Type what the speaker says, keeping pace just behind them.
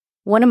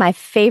One of my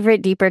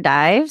favorite deeper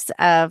dives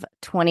of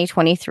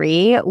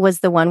 2023 was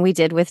the one we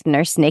did with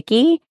Nurse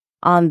Nikki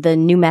on the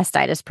new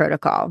mastitis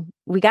protocol.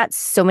 We got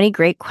so many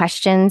great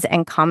questions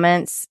and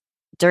comments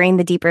during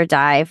the deeper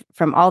dive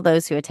from all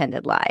those who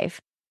attended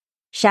live.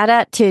 Shout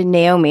out to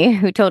Naomi,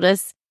 who told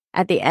us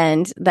at the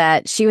end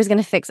that she was going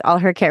to fix all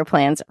her care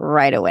plans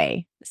right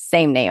away.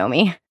 Same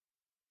Naomi.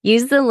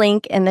 Use the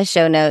link in the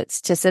show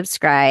notes to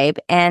subscribe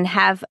and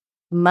have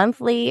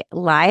monthly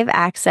live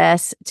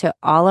access to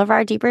all of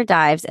our deeper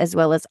dives, as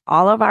well as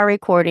all of our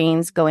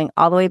recordings going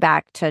all the way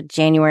back to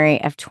January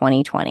of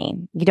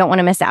 2020. You don't want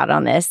to miss out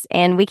on this,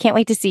 and we can't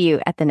wait to see you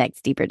at the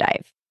next deeper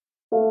dive.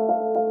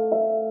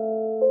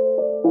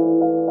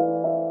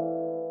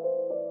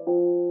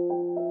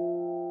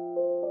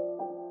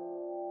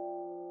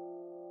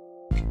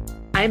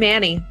 I'm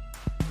Annie.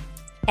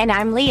 And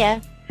I'm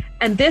Leah.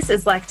 And this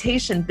is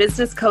Lactation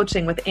Business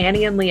Coaching with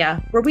Annie and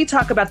Leah, where we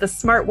talk about the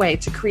smart way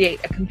to create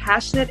a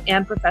compassionate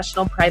and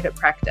professional private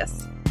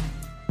practice.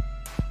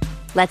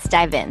 Let's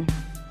dive in.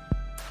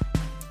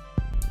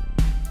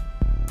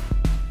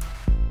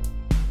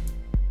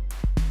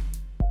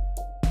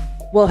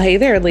 Well, hey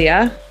there,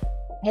 Leah.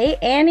 Hey,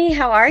 Annie,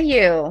 how are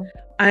you?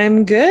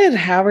 I'm good.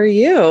 How are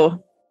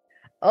you?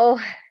 Oh,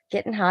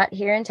 getting hot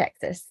here in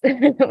Texas. We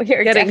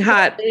are getting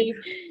hot.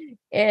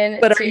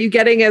 But are you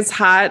getting as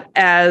hot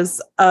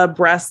as a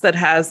breast that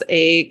has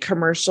a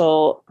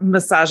commercial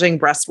massaging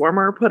breast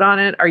warmer put on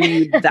it? Are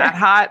you that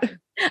hot?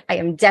 I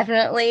am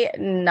definitely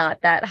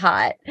not that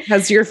hot.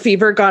 Has your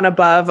fever gone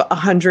above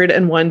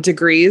 101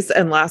 degrees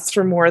and lasts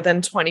for more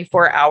than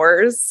 24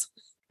 hours?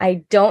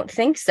 I don't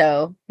think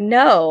so.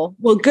 No.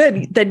 Well,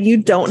 good. Then you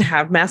don't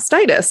have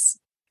mastitis.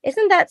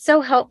 Isn't that so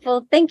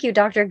helpful? Thank you,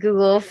 Dr.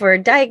 Google, for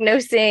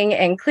diagnosing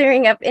and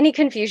clearing up any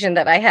confusion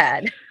that I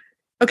had.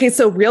 Okay,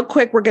 so real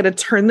quick, we're going to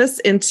turn this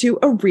into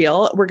a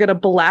reel. We're going to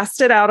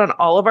blast it out on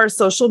all of our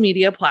social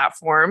media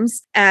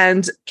platforms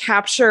and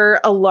capture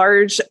a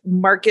large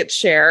market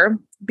share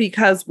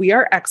because we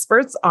are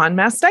experts on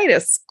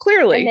mastitis,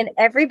 clearly. And then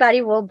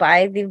everybody will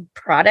buy the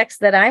products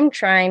that I'm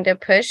trying to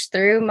push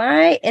through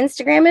my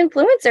Instagram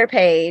influencer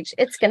page.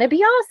 It's going to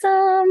be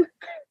awesome.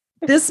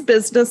 This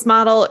business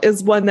model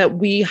is one that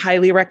we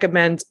highly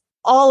recommend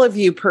all of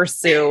you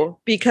pursue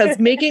because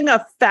making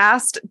a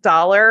fast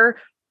dollar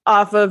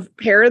off of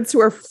parents who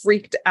are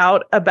freaked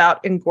out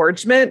about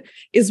engorgement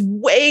is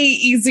way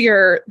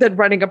easier than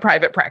running a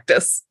private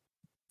practice.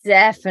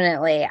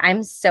 Definitely.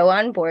 I'm so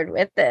on board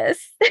with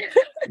this.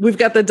 We've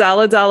got the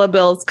dollar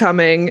bills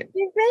coming.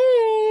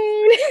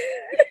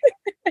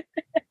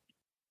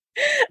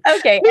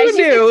 Okay. Who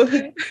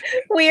knew?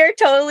 We are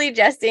totally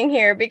jesting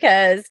here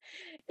because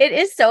it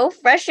is so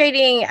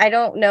frustrating. I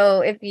don't know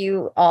if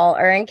you all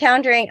are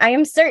encountering, I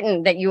am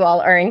certain that you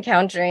all are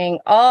encountering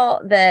all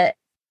the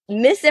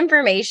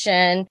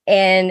misinformation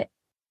and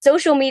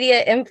social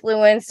media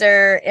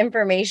influencer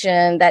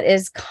information that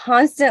is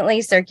constantly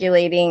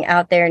circulating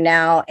out there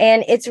now.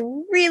 And it's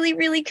really,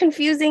 really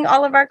confusing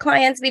all of our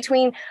clients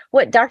between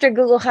what Dr.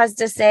 Google has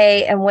to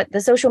say and what the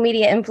social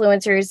media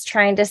influencer is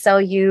trying to sell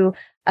you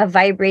a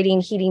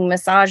vibrating heating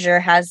massager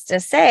has to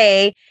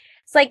say.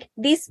 It's like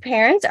these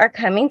parents are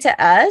coming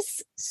to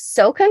us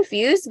so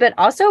confused, but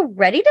also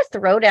ready to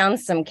throw down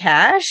some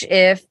cash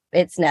if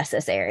it's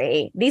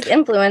necessary. These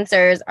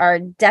influencers are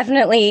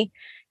definitely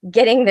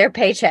getting their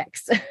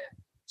paychecks.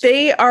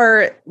 They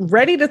are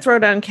ready to throw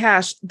down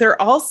cash. They're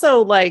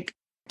also like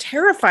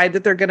terrified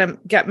that they're going to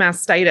get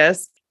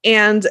mastitis.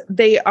 And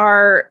they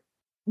are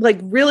like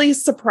really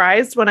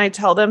surprised when I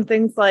tell them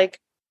things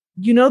like,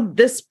 you know,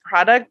 this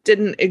product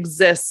didn't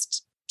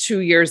exist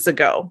 2 years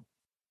ago.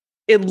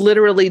 It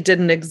literally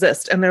didn't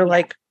exist. And they're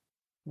like,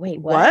 wait,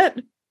 what?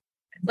 Like,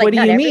 what do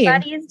you mean?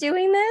 Everybody is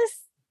doing this?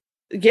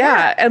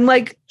 Yeah. And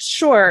like,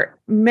 sure,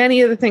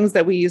 many of the things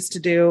that we used to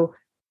do,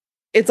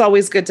 it's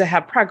always good to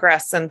have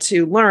progress and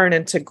to learn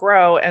and to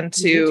grow and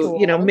to,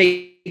 you know,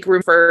 make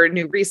room for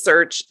new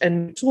research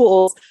and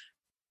tools.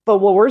 But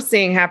what we're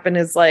seeing happen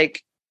is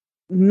like,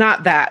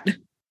 not that.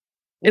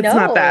 It's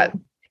not that.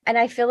 And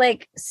I feel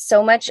like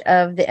so much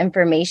of the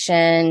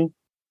information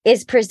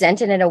is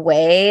presented in a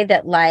way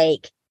that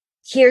like,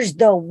 here's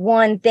the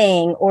one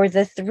thing or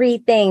the three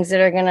things that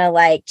are going to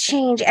like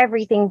change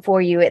everything for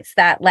you. It's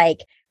that like,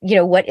 you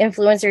know, what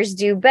influencers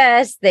do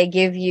best. They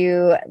give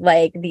you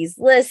like these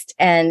lists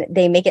and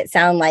they make it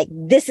sound like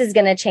this is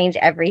going to change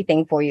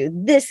everything for you.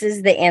 This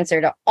is the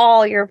answer to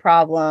all your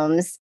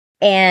problems.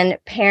 And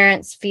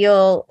parents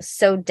feel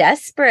so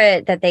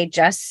desperate that they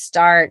just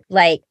start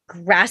like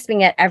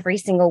grasping at every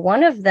single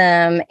one of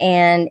them.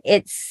 And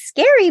it's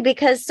scary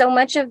because so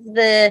much of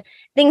the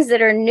things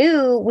that are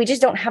new, we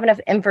just don't have enough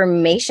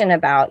information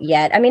about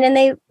yet. I mean, and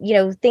they, you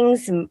know,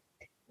 things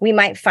we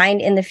might find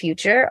in the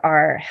future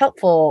are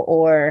helpful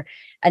or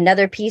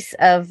another piece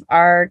of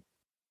our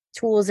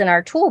tools in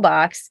our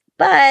toolbox.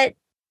 But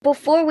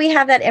before we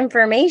have that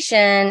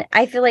information,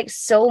 I feel like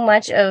so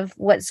much of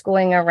what's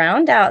going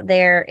around out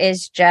there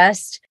is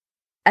just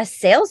a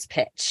sales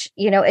pitch.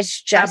 You know,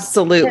 it's just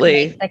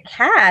absolutely the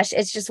cash.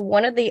 It's just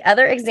one of the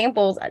other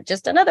examples,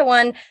 just another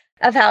one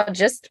of how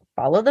just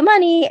follow the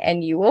money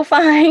and you will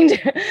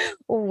find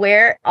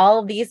where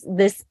all this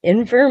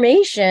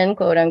information,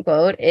 quote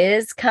unquote,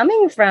 is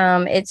coming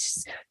from.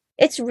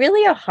 It's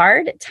really a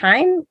hard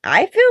time,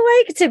 I feel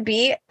like, to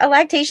be a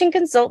lactation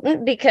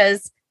consultant,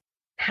 because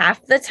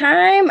half the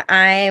time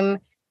I'm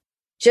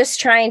just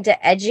trying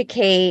to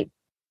educate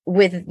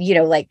with,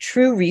 like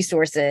true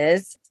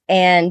resources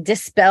and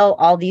dispel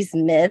all these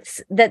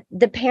myths that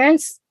the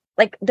parents,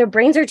 like, their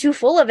brains are too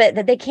full of it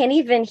that they can't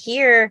even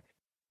hear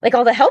like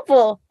all the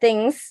helpful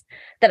things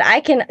that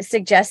I can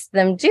suggest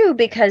them do,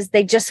 because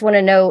they just want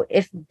to know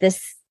if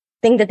this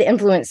thing that the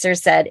influencer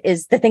said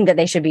is the thing that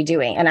they should be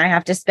doing. And I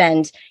have to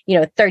spend,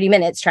 30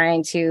 minutes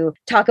trying to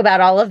talk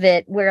about all of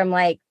it, where I'm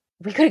like,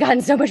 we could have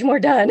gotten so much more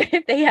done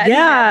if they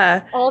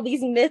had all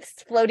these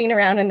myths floating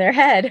around in their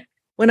head.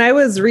 When I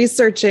was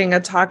researching a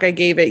talk I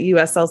gave at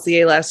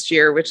USLCA last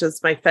year, which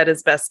is my Fed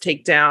is Best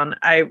takedown,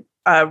 I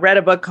read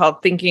a book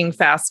called Thinking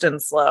Fast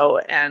and Slow.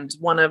 And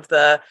one of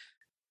the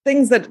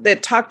things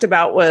that talked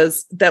about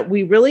was that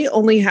we really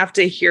only have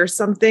to hear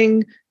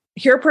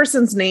a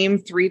person's name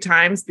 3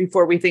 times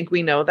before we think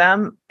we know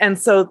them. And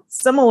so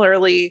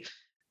similarly,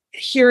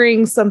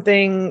 hearing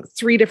something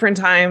 3 different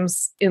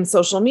times in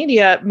social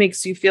media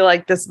makes you feel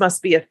like this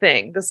must be a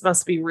thing. This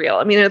must be real.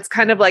 I mean, it's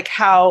kind of like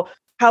how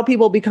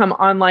people become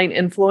online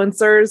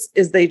influencers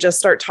is they just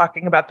start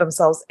talking about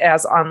themselves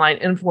as online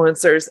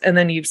influencers. And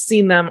then you've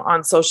seen them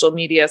on social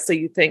media. So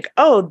you think,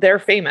 oh, they're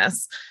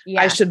famous.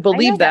 Yeah, I should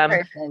believe them.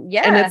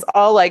 Yeah. And it's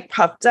all like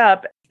puffed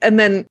up. And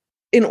then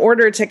in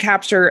order to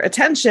capture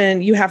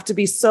attention, you have to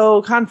be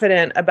so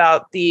confident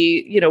about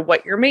the,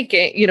 what you're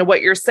making,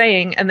 what you're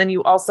saying. And then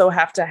you also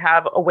have to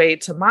have a way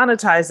to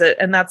monetize it.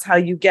 And that's how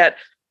you get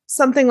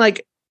something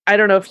like, I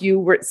don't know if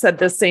you said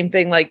the same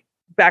thing, like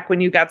back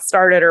when you got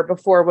started or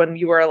before when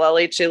you were a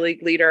LHA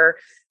league leader,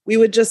 we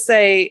would just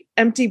say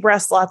empty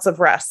breast, lots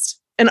of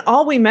rest. And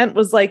all we meant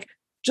was like,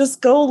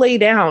 just go lay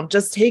down,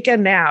 just take a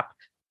nap.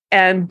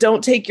 And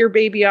don't take your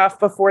baby off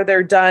before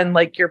they're done,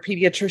 like your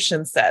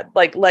pediatrician said.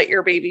 Like, let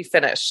your baby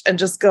finish and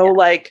just go,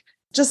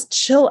 just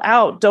chill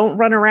out. Don't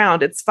run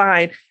around. It's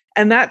fine.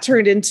 And that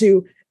turned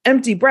into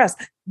empty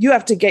breast. You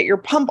have to get your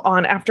pump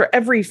on after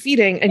every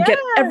feeding and get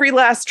every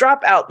last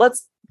drop out.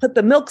 Let's put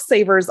the milk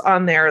savers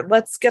on there.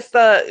 Let's get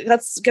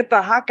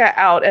the Haka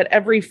out at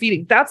every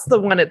feeding. That's the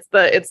one. It's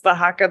the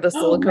Haka, the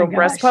silicone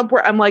breast pump,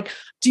 where I'm like,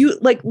 do you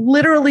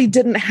literally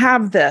didn't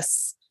have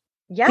this?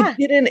 Yeah. It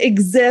didn't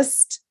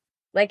exist.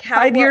 Like how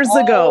 5 years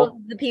ago,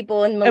 the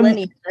people in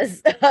millennia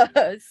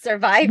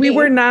surviving. We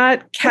were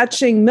not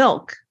catching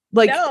milk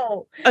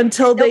until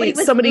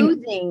somebody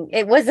losing.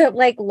 It wasn't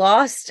like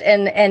lost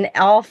and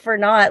all for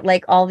naught.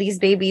 Like all these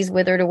babies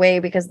withered away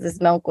because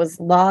this milk was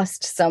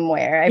lost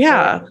somewhere.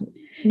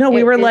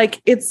 We were like,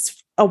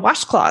 it's a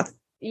washcloth.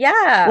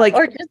 Yeah,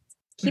 or just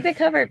keep it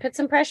covered. Put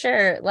some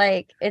pressure.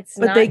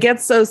 But they get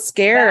so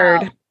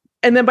scared,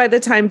 and then by the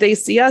time they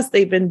see us,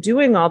 they've been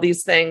doing all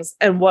these things,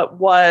 and what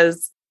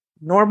was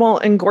normal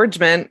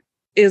engorgement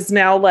is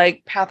now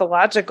like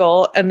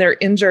pathological, and they're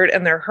injured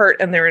and they're hurt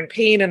and they're in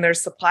pain and their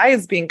supply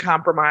is being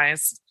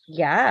compromised.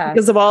 Yeah.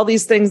 Because of all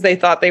these things they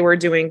thought they were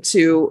doing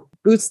to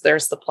boost their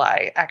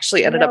supply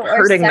actually ended up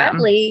hurting them.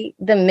 Sadly,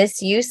 the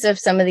misuse of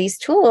some of these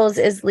tools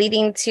is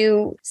leading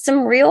to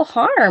some real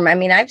harm. I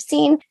mean, I've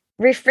seen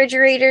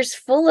refrigerators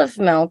full of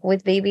milk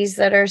with babies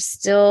that are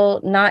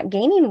still not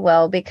gaining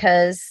well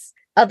because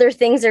other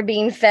things are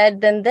being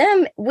fed than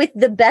them with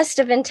the best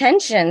of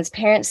intentions.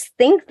 Parents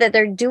think that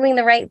they're doing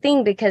the right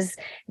thing because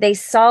they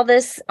saw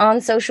this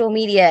on social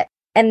media.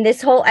 And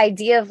this whole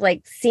idea of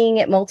seeing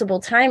it multiple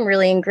times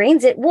really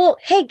ingrains it. Well,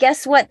 hey,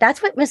 guess what?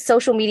 That's what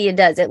social media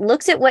does. It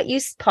looks at what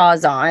you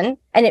pause on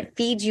and it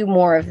feeds you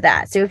more of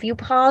that. So if you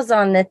pause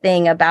on the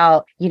thing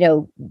about,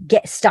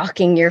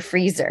 stocking your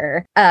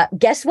freezer,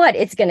 guess what?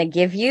 It's going to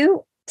give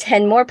you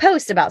 10 more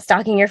posts about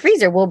stocking your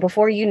freezer. Well,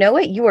 before you know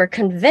it, you are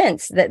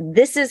convinced that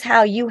this is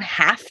how you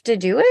have to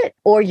do it,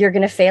 or you're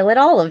going to fail at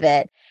all of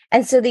it.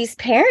 And so these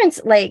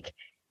parents,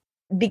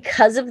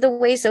 because of the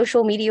way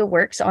social media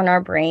works on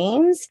our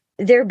brains,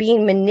 they're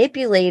being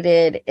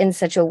manipulated in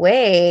such a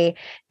way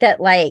that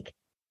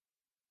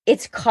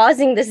it's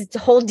causing this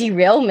whole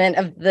derailment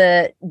of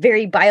the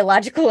very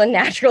biological and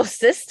natural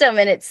system.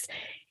 And it's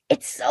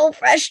so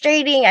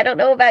frustrating. I don't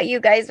know about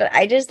you guys, but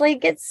I just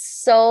get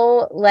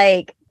so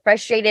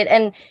frustrated.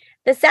 And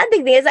the sad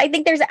thing is, I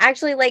think there's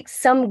actually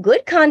some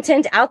good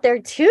content out there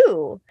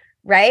too,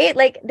 right?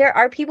 There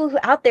are people who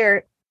out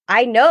there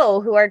I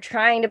know who are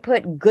trying to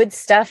put good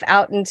stuff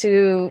out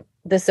into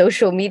the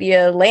social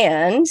media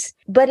land,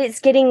 but it's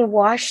getting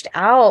washed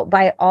out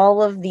by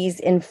all of these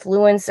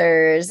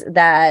influencers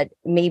that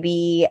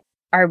maybe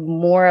are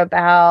more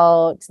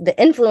about the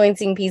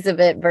influencing piece of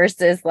it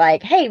versus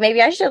hey,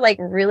 maybe I should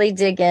really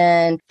dig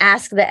in,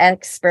 ask the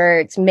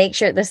experts, make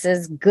sure this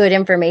is good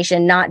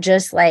information, not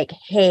just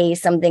hey,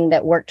 something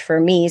that worked for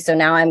me, so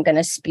now I'm going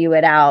to spew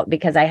it out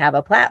because I have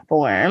a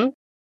platform.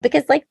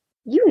 Because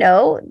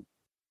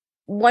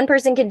one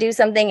person can do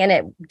something and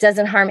it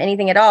doesn't harm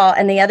anything at all,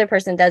 and the other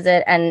person does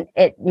it and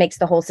it makes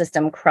the whole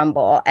system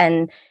crumble.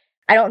 And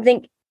I don't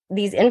think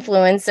these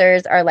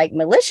influencers are like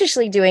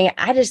maliciously doing it.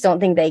 I just don't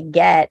think they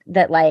get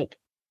that like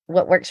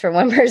what works for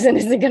one person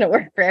isn't going to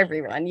work for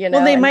everyone, you know?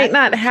 Well, they might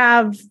not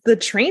have the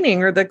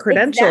training or the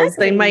credentials.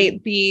 Exactly. They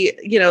might be,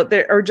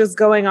 or just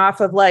going off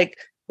of like,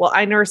 well,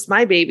 I nursed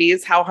my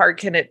babies. How hard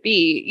can it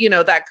be?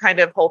 That kind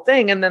of whole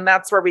thing. And then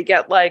that's where we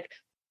get like,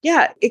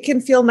 yeah, it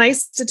can feel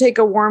nice to take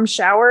a warm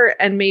shower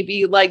and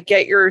maybe like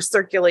get your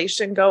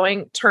circulation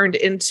going, turned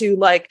into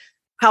like,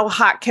 how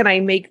hot can I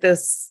make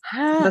this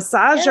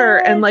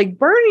massager and like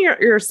burn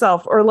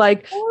yourself, or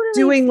like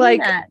doing like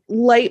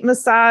light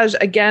massage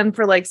again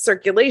for like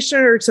circulation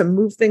or to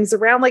move things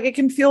around. Like it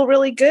can feel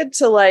really good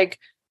to like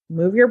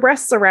move your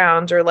breasts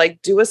around or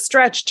like do a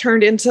stretch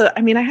turned into,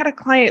 I had a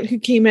client who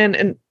came in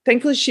and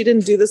thankfully she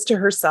didn't do this to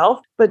herself,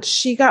 but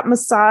she got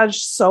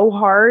massaged so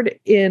hard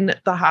in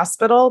the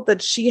hospital that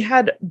she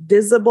had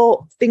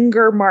visible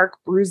finger mark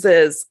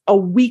bruises a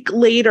week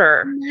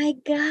later. Oh my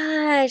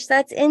gosh,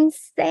 that's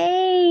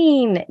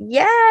insane.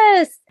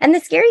 Yes. And the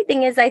scary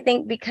thing is, I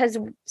think because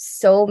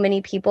so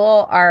many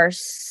people are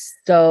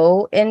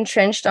so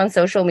entrenched on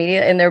social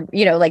media and they're,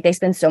 like they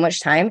spend so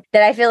much time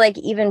that I feel like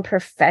even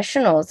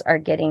professionals are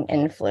getting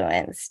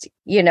influenced,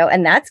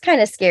 and that's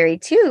kind of scary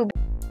too.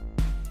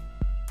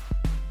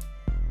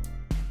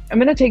 I'm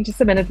going to take just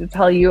a minute to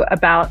tell you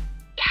about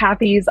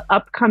Kathy's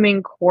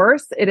upcoming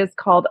course. It is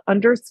called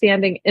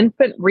Understanding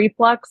Infant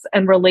Reflux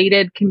and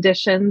Related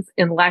Conditions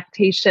in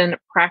Lactation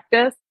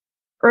Practice.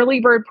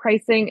 Early bird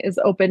pricing is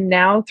open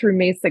now through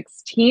May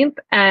 16th,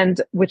 and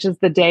which is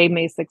the day,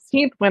 May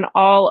 16th, when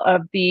all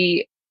of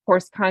the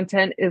course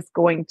content is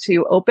going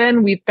to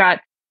open. We've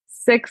got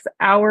 6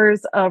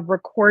 hours of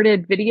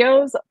recorded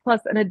videos plus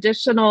an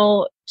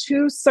additional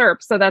 2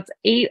 SERPs. So that's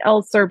 8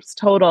 LSERPs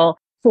total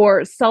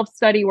for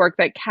self-study work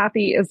that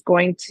Kathy is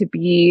going to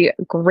be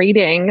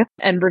grading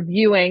and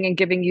reviewing and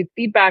giving you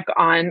feedback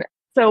on.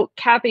 So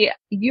Kathy,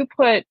 you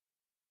put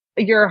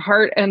your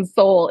heart and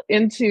soul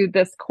into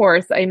this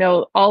course. I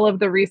know all of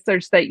the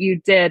research that you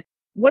did.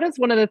 What is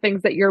one of the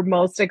things that you're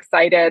most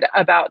excited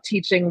about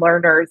teaching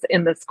learners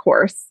in this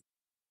course?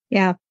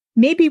 Yeah,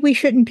 maybe we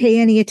shouldn't pay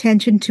any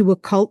attention to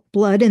occult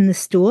blood in the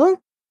stool.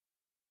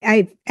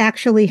 I've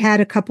actually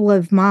had a couple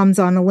of moms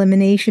on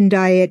elimination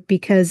diet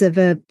because of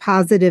a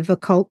positive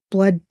occult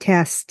blood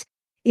test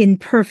in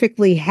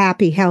perfectly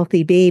happy,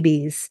 healthy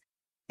babies.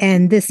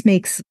 And this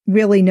makes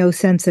really no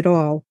sense at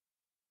all.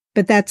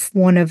 But that's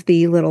one of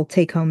the little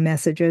take-home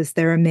messages.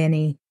 There are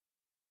many.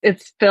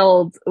 It's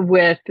filled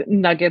with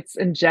nuggets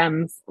and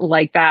gems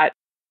like that.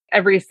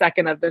 Every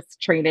second of this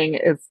training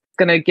is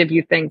going to give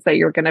you things that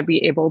you're going to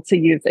be able to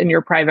use in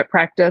your private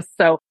practice.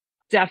 So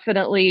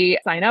definitely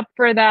sign up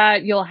for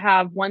that. You'll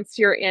have, once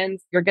you're in,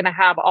 you're going to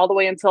have all the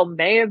way until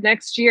May of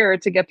next year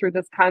to get through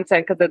this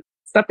content because it's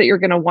stuff that you're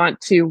going to want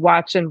to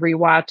watch and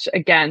rewatch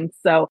again.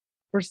 So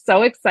we're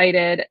so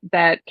excited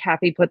that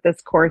Kathy put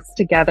this course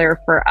together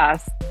for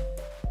us.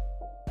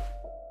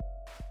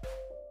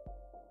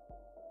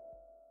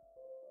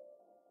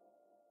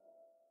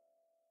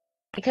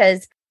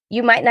 Because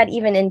you might not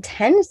even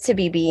intend to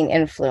be being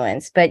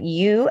influenced, but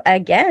you,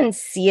 again,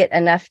 see it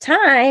enough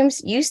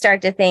times, you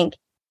start to think,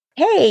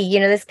 hey,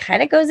 this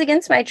kind of goes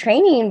against my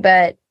training,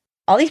 but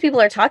all these people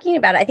are talking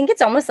about it. I think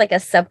it's almost like a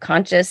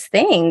subconscious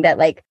thing that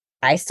like,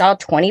 I saw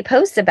 20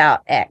 posts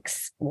about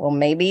X. Well,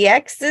 maybe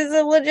X is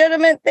a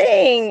legitimate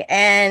thing.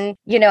 And,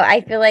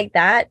 I feel like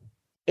that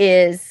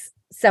is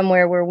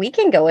somewhere where we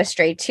can go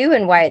astray too,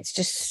 and why it's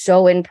just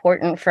so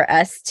important for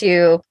us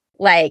to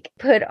like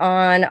put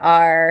on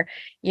our,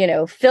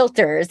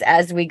 filters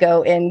as we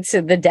go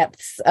into the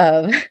depths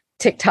of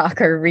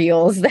TikTok or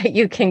Reels that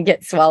you can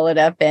get swallowed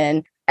up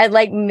in, and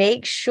like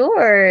make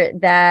sure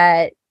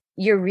that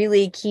you're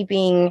really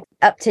keeping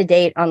up to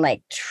date on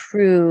like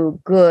true,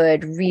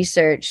 good,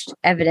 researched,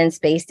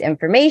 evidence-based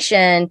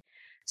information,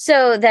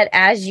 so that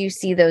as you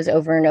see those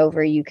over and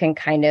over, you can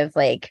kind of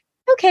like,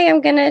 okay,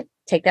 I'm going to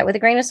take that with a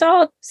grain of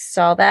salt.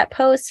 Saw that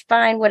post,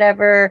 fine,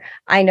 whatever.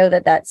 I know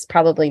that that's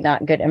probably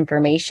not good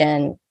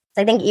information.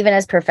 I think even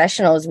as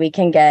professionals, we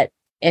can get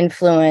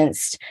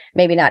influenced,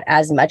 maybe not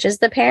as much as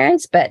the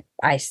parents, but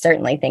I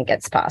certainly think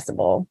it's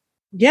possible.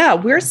 Yeah,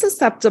 we're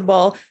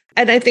susceptible.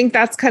 And I think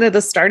that's kind of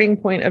the starting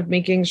point of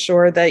making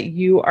sure that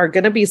you are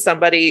going to be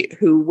somebody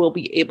who will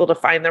be able to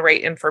find the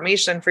right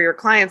information for your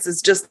clients,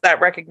 is just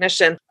that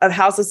recognition of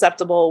how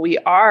susceptible we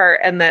are,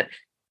 and that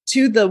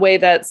to the way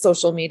that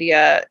social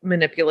media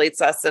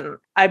manipulates us. And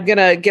I'm going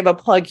to give a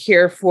plug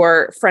here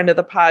for friend of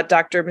the pod,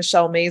 Dr.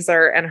 Michelle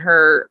Mazur, and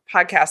her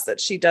podcast that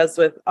she does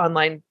with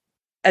online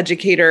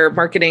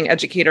marketing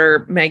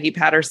educator Maggie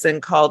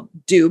Patterson, called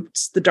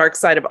Duped: The Dark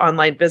Side of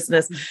Online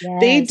Business.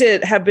 Yes. They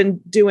have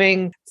been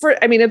doing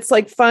it's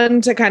like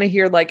fun to kind of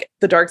hear like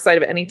the dark side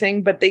of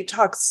anything, but they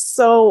talk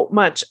so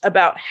much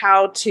about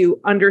how to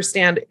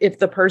understand if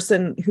the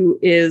person who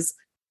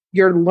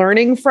you're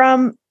learning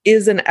from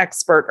is an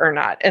expert or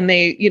not. And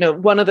they,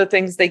 one of the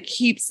things they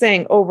keep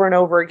saying over and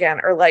over again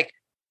are like,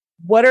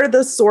 what are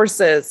the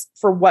sources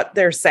for what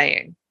they're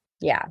saying?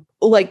 Yeah.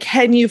 Like,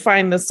 can you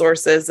find the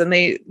sources? And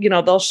they,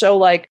 they'll show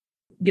like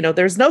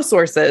there's no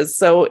sources,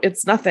 so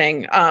it's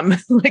nothing.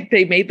 Like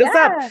they made this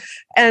up.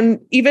 And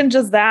even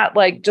just that,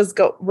 like just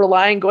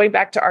going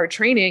back to our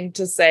training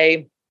to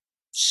say,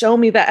 show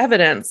me the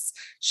evidence,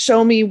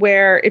 show me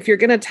where, if you're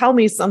going to tell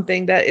me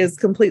something that is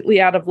completely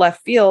out of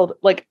left field,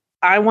 like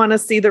I want to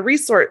see the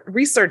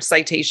research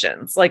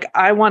citations. Like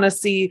I want to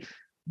see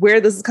where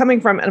this is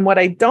coming from. And what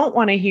I don't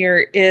want to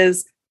hear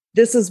is,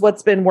 this is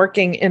what's been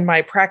working in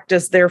my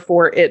practice,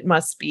 therefore it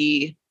must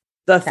be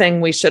the thing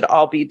we should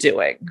all be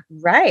doing.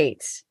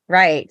 Right.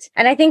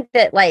 And I think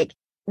that like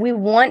we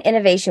want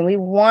innovation, we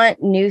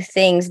want new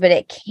things, but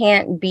it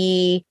can't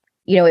be,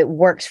 it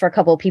works for a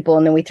couple of people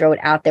and then we throw it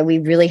out there. We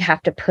really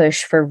have to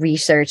push for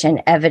research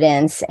and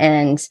evidence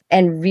and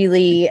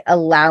really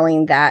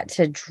allowing that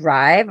to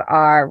drive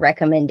our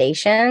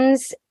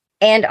recommendations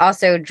and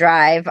also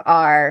drive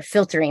our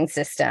filtering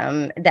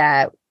system,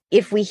 that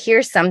if we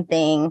hear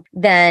something,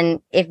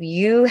 then if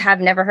you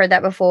have never heard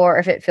that before, or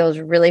if it feels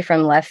really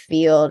from left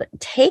field,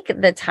 take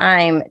the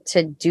time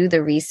to do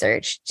the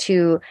research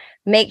to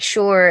make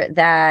sure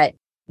that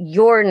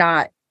you're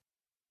not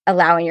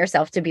allowing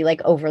yourself to be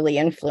like overly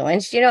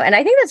influenced, and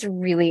I think that's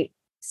really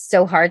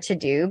so hard to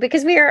do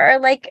because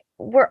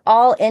we're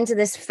all into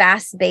this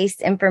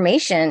fast-paced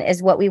information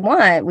is what we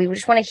want. We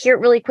just want to hear it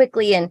really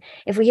quickly. And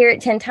if we hear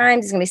it 10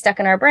 times, it's going to be stuck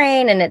in our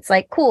brain. And it's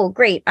like, cool,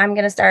 great. I'm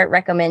going to start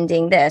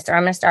recommending this, or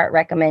I'm going to start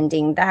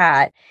recommending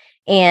that.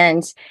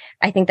 And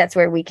I think that's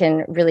where we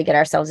can really get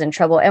ourselves in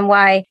trouble, and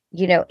why,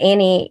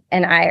 Annie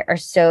and I are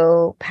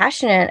so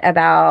passionate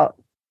about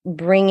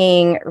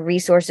bringing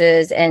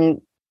resources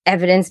and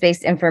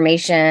evidence-based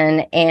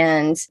information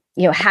and,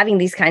 having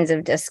these kinds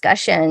of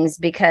discussions,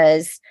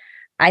 because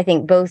I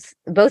think both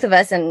of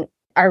us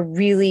are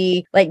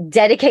really like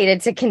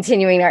dedicated to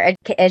continuing our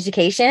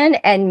education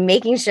and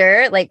making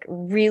sure, like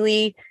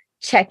really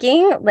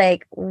checking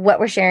like what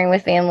we're sharing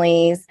with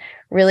families,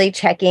 really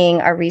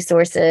checking our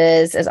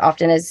resources as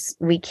often as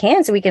we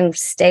can so we can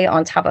stay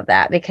on top of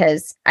that.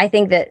 Because I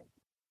think that,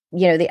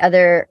 the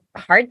other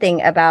hard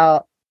thing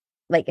about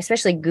like,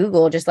 especially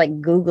Google, just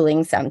like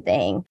Googling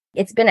something,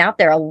 it's been out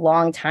there a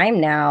long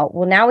time now.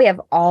 Well, now we have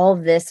all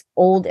this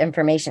old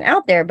information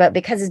out there, but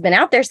because it's been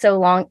out there so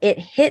long, it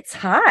hits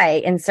high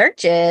in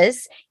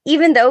searches,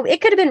 even though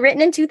it could have been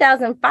written in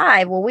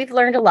 2005. Well, we've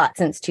learned a lot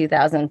since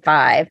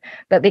 2005,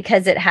 but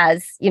because it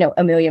has,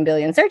 a million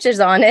billion searches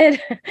on it,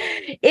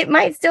 it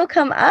might still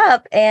come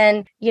up.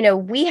 And,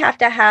 we have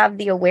to have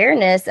the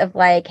awareness of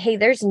like, hey,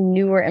 there's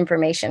newer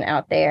information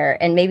out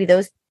there. And maybe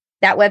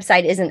that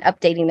website isn't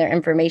updating their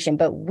information,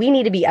 but we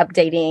need to be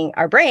updating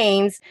our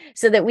brains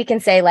so that we can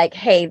say like,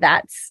 hey,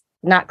 that's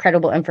not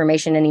credible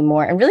information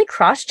anymore, and really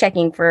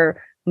cross-checking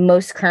for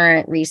most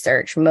current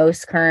research,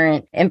 most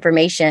current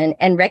information,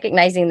 and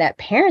recognizing that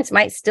parents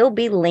might still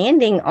be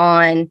landing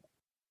on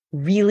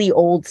really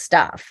old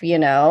stuff,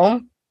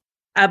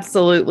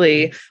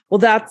 Absolutely. Well,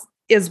 that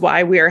is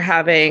why we are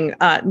having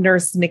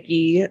Nurse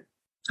Nikki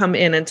come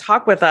in and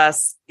talk with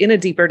us in a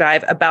deeper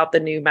dive about the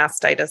new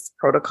mastitis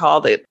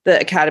protocol that the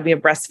Academy of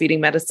Breastfeeding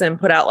Medicine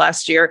put out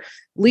last year.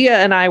 Leah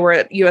and I were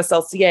at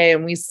USLCA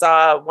and we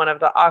saw one of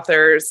the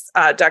authors,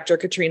 Dr.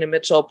 Katrina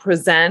Mitchell,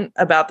 present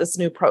about this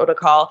new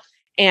protocol.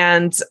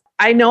 And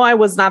I know I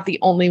was not the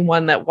only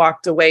one that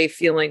walked away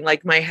feeling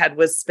like my head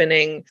was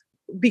spinning,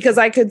 because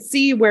I could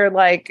see where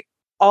like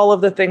all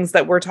of the things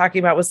that we're talking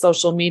about with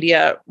social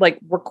media, like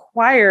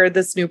require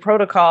this new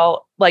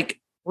protocol, like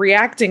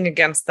reacting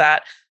against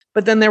that.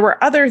 But then there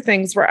were other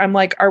things where I'm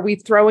like, are we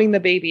throwing the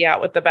baby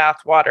out with the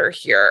bathwater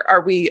here? Are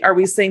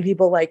we saying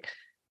people like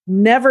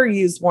never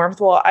use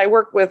warmth? Well, I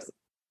work with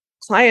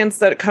clients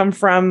that come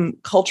from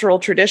cultural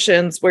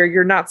traditions where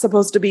you're not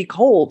supposed to be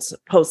cold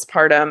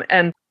postpartum.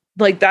 And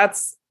like,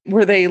 that's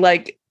where they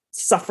like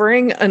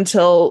suffering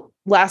until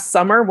last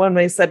summer when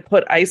they said,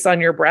 put ice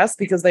on your breast,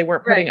 because they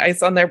weren't putting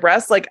ice on their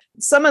breast. Like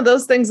some of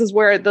those things is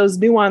where those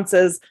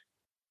nuances,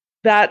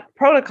 that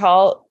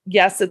protocol,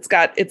 yes, it's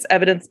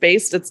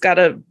evidence-based. It's got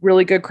a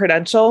really good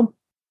credential,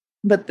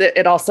 but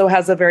it also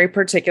has a very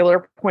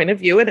particular point of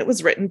view. And it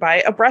was written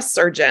by a breast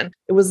surgeon.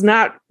 It was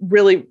not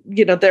really,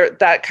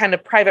 that kind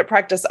of private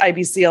practice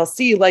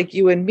IBCLC like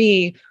you and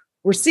me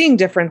were seeing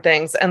different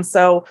things. And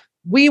so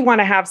we want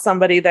to have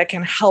somebody that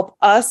can help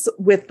us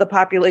with the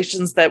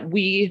populations that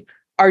we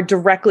are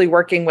directly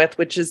working with,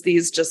 which is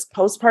these just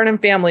postpartum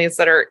families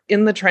that are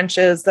in the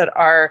trenches, that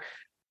are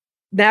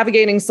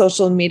navigating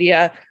social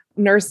media.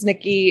 Nurse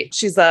Nikki,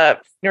 she's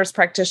a nurse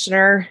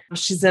practitioner.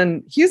 She's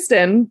in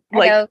Houston,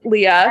 like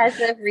Leah.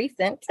 As of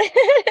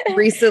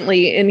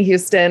recently in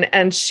Houston.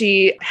 And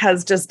she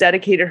has just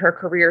dedicated her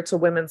career to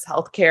women's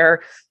healthcare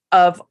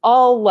of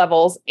all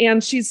levels.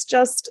 And she's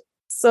just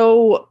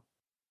so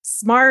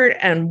smart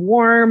and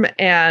warm.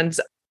 And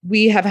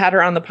we have had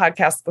her on the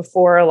podcast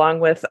before,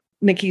 along with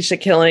Nikisha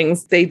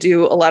Killings. They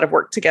do a lot of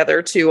work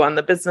together too on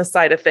the business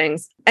side of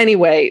things.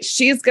 Anyway,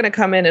 she's going to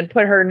come in and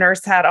put her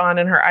nurse hat on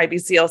and her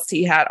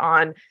IBCLC hat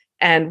on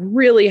and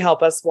really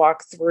help us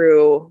walk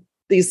through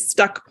these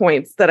stuck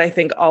points that I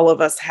think all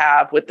of us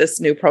have with this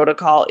new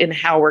protocol in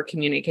how we're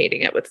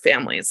communicating it with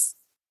families.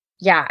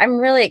 Yeah, I'm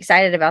really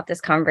excited about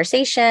this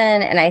conversation.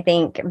 And I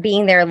think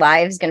being there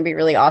live is going to be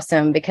really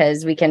awesome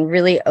because we can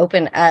really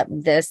open up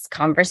this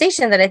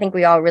conversation that I think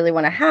we all really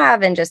want to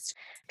have, and just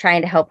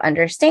trying to help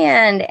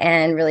understand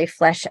and really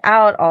flesh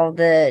out all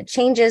the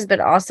changes, but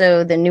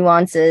also the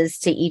nuances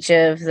to each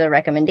of the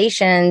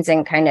recommendations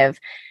and kind of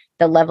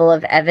the level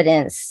of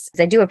evidence.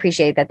 I do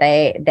appreciate that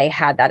they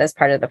had that as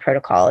part of the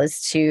protocol,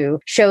 is to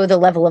show the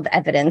level of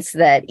evidence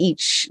that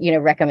each,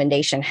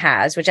 recommendation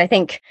has, which I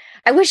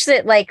wish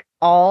that like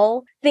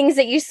all things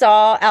that you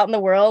saw out in the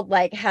world,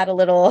 like had a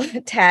little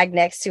tag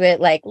next to it,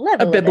 like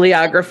level a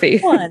bibliography,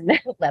 1,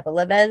 level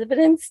of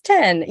evidence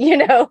 10,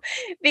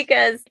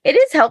 because it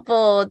is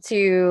helpful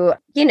to,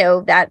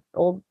 that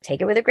old take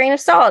it with a grain of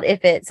salt.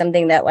 If it's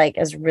something that like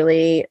is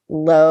really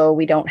low,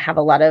 we don't have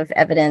a lot of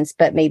evidence,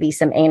 but maybe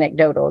some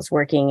anecdotals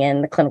working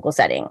in the clinical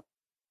setting.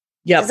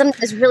 Yeah. Something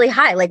that's really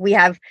high. Like we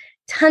have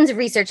tons of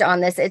research on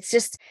this.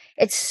 It's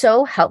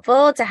so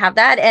helpful to have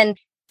that. And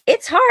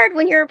it's hard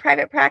when you're a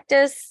private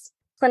practice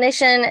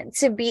clinician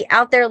to be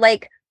out there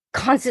like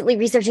constantly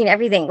researching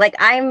everything. Like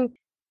I'm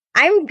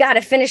got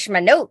to finish my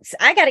notes.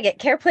 I got to get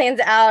care plans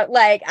out.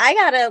 Like I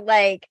got to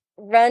like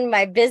run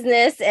my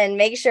business and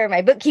make sure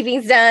my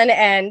bookkeeping's done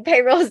and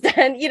payroll's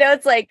done.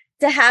 It's like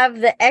to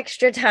have the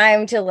extra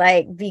time to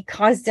like be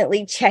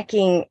constantly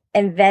checking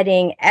and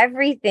vetting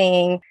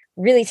everything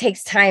really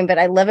takes time. But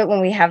I love it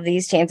when we have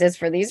these chances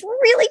for these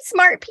really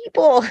smart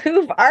people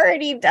who've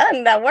already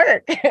done the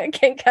work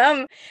can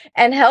come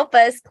and help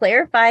us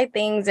clarify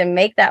things and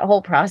make that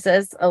whole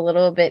process a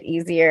little bit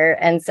easier.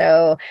 And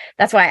so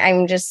that's why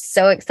I'm just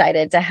so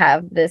excited to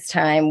have this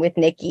time with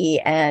Nikki,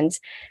 and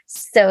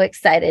so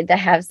excited to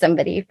have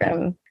somebody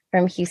from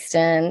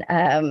Houston.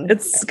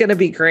 It's going to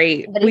be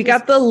great. We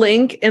got the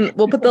link, and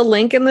we'll put the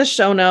link in the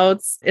show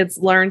notes. It's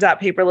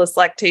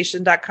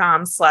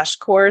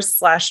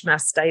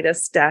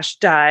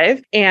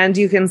learn.paperlesslactation.com/course/mastitis-dive. And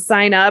you can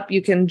sign up.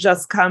 You can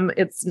just come.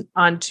 It's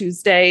on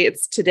Tuesday.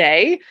 It's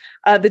today,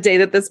 the day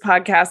that this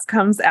podcast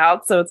comes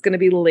out. So it's going to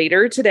be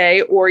later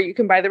today, or you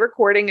can buy the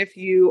recording if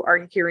you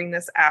are hearing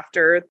this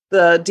after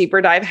the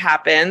deeper dive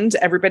happened.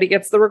 Everybody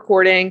gets the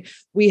recording.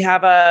 We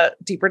have a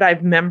deeper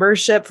dive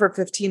membership for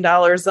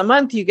 $15 a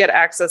month. You get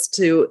access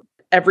to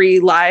every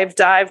live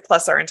dive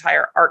plus our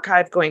entire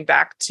archive going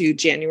back to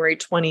January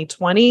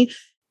 2020.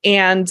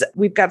 And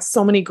we've got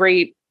so many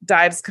great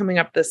dives coming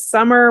up this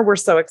summer. We're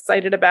so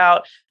excited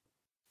about.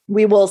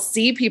 We will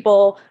see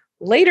people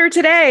later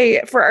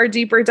today for our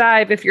deeper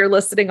dive if you're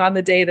listening on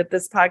the day that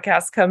this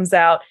podcast comes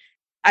out.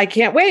 I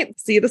can't wait.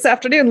 See you this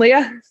afternoon,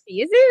 Leah. See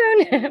you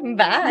soon.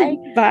 Bye.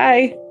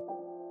 Bye.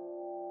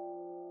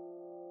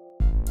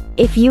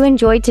 If you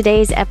enjoyed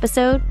today's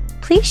episode,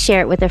 please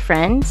share it with a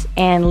friend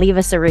and leave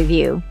us a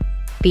review.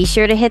 Be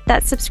sure to hit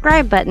that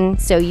subscribe button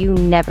so you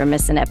never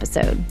miss an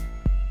episode.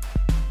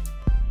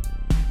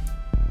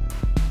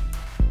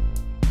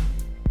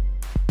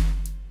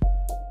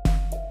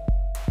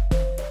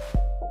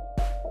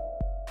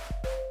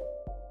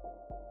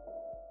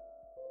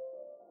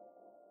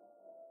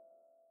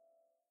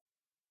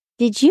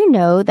 Did you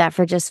know that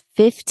for just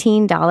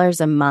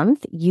 $15 a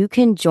month, you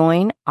can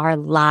join our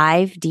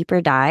live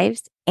deeper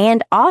dives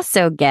and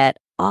also get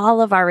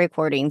all of our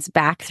recordings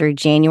back through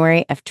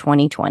January of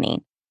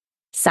 2020?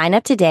 Sign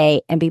up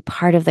today and be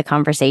part of the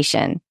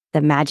conversation.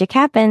 The magic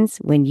happens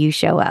when you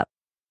show up.